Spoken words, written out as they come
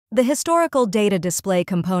The historical data display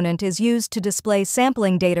component is used to display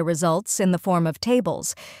sampling data results in the form of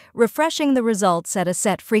tables, refreshing the results at a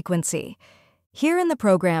set frequency. Here in the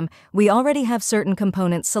program, we already have certain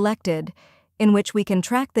components selected, in which we can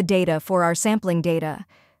track the data for our sampling data.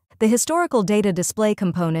 The historical data display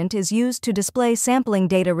component is used to display sampling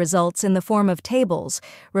data results in the form of tables,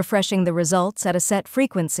 refreshing the results at a set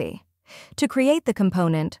frequency. To create the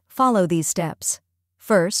component, follow these steps.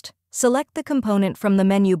 First, select the component from the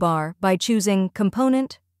menu bar by choosing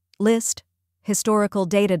Component, List, Historical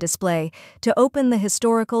Data Display to open the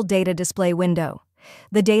Historical Data Display window.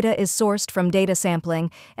 The data is sourced from data sampling,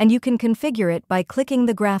 and you can configure it by clicking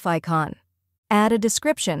the graph icon. Add a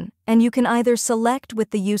description, and you can either select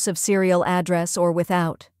with the use of serial address or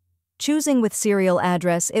without. Choosing with serial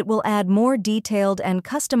address, it will add more detailed and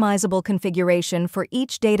customizable configuration for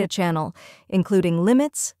each data channel, including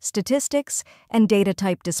limits, statistics, and data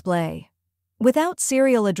type display. Without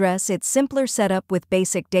serial address, it's simpler setup with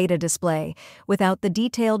basic data display, without the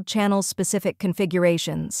detailed channel-specific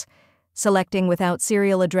configurations. Selecting without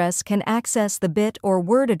serial address can access the bit or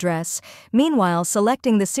word address. Meanwhile,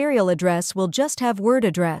 selecting the serial address will just have word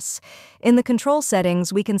address. In the control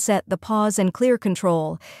settings, we can set the pause and clear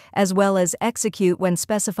control, as well as execute when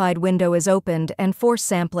specified window is opened and force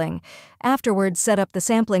sampling. Afterwards, set up the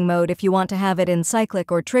sampling mode if you want to have it in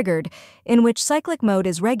cyclic or triggered, in which cyclic mode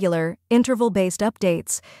is regular, interval-based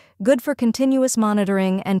updates. Good for continuous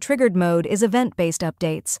monitoring, and triggered mode is event-based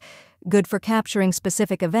updates. Good for capturing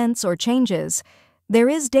specific events or changes. There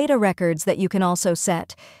is data records that you can also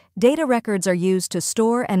set. Data records are used to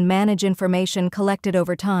store and manage information collected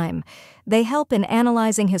over time. They help in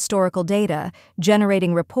analyzing historical data,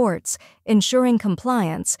 generating reports, ensuring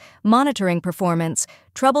compliance, monitoring performance,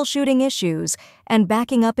 troubleshooting issues, and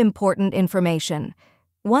backing up important information.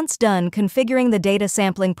 Once done configuring the data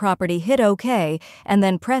sampling property, hit OK and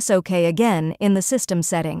then press OK again in the system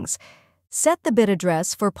settings. Set the bit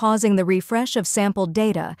address for pausing the refresh of sampled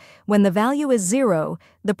data. When the value is 0,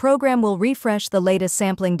 the program will refresh the latest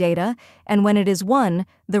sampling data, and when it is 1,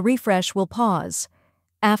 the refresh will pause.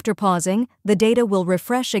 After pausing, the data will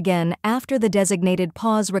refresh again after the designated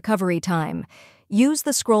pause recovery time. Use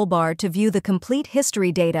the scroll bar to view the complete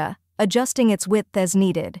history data, adjusting its width as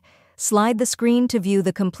needed. Slide the screen to view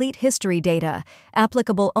the complete history data,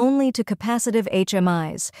 applicable only to capacitive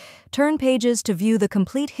HMIs. Turn pages to view the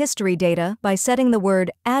complete history data by setting the word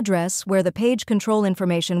address where the page control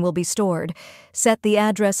information will be stored. Set the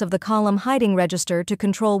address of the column hiding register to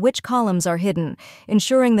control which columns are hidden,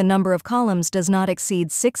 ensuring the number of columns does not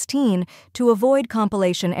exceed 16 to avoid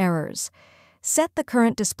compilation errors. Set the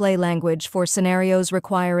current display language for scenarios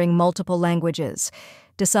requiring multiple languages.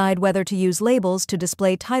 Decide whether to use labels to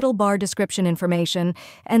display title bar description information,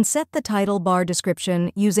 and set the title bar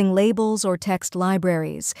description using labels or text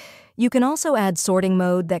libraries. You can also add sorting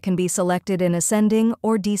mode that can be selected in ascending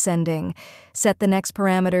or descending. Set the next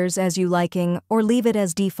parameters as you liking or leave it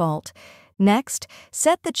as default. Next,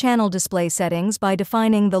 set the channel display settings by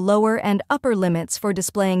defining the lower and upper limits for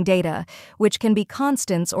displaying data, which can be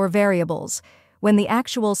constants or variables. When the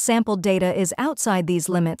actual sampled data is outside these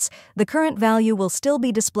limits, the current value will still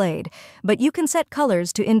be displayed, but you can set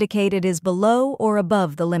colors to indicate it is below or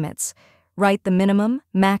above the limits. Write the minimum,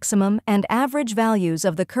 maximum, and average values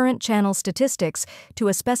of the current channel statistics to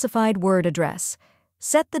a specified word address.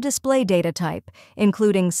 Set the display data type,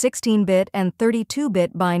 including 16-bit and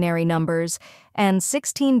 32-bit binary numbers, and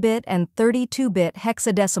 16-bit and 32-bit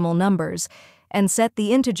hexadecimal numbers, and set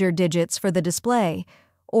the integer digits for the display.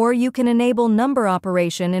 Or you can enable number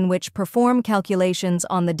operation, in which perform calculations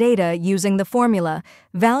on the data using the formula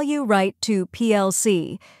value write to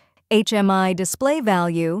PLC, HMI display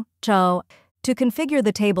value, CHO. To configure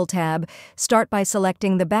the Table tab, start by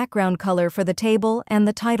selecting the background color for the table and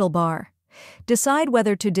the title bar. Decide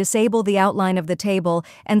whether to disable the outline of the table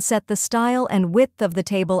and set the style and width of the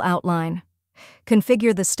table outline.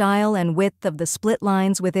 Configure the style and width of the split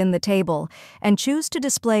lines within the table, and choose to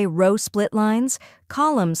display row split lines,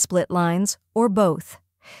 column split lines, or both.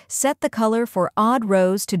 Set the color for odd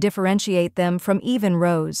rows to differentiate them from even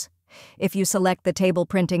rows. If you select the Table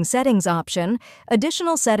Printing Settings option,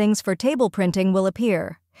 additional settings for table printing will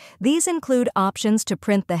appear. These include options to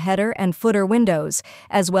print the header and footer windows,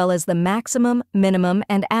 as well as the maximum, minimum,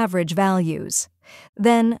 and average values.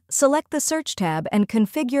 Then, select the Search tab and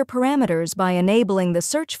configure parameters by enabling the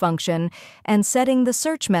search function and setting the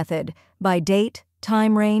search method by date,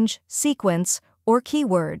 time range, sequence, or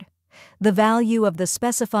keyword. The value of the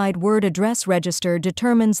specified word address register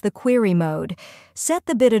determines the query mode. Set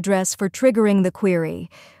the bit address for triggering the query.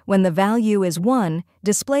 When the value is 1,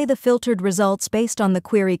 display the filtered results based on the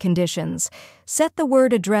query conditions. Set the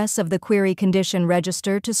word address of the query condition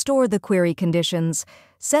register to store the query conditions.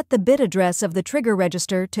 Set the bit address of the trigger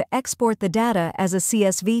register to export the data as a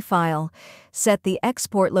CSV file. Set the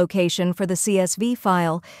export location for the CSV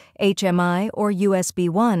file, HMI or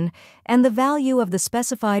USB1, and the value of the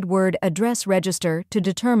specified word address register to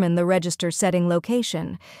determine the register setting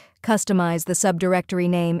location. Customize the subdirectory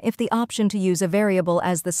name if the option to use a variable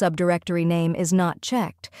as the subdirectory name is not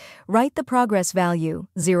checked. Write the progress value,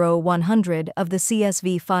 0-100, of the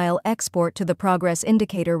CSV file export to the progress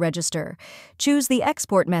indicator register. Choose the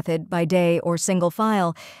export method by day or single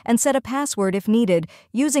file, and set a password if needed,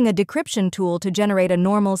 using a decryption tool to generate a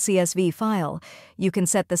normal CSV file. You can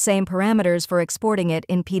set the same parameters for exporting it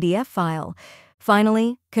in PDF file.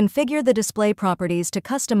 Finally, configure the display properties to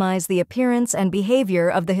customize the appearance and behavior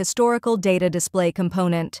of the historical data display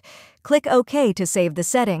component. Click OK to save the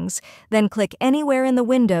settings, then click anywhere in the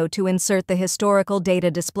window to insert the historical data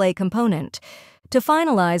display component. To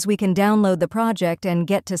finalize, we can download the project and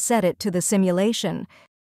get to set it to the simulation.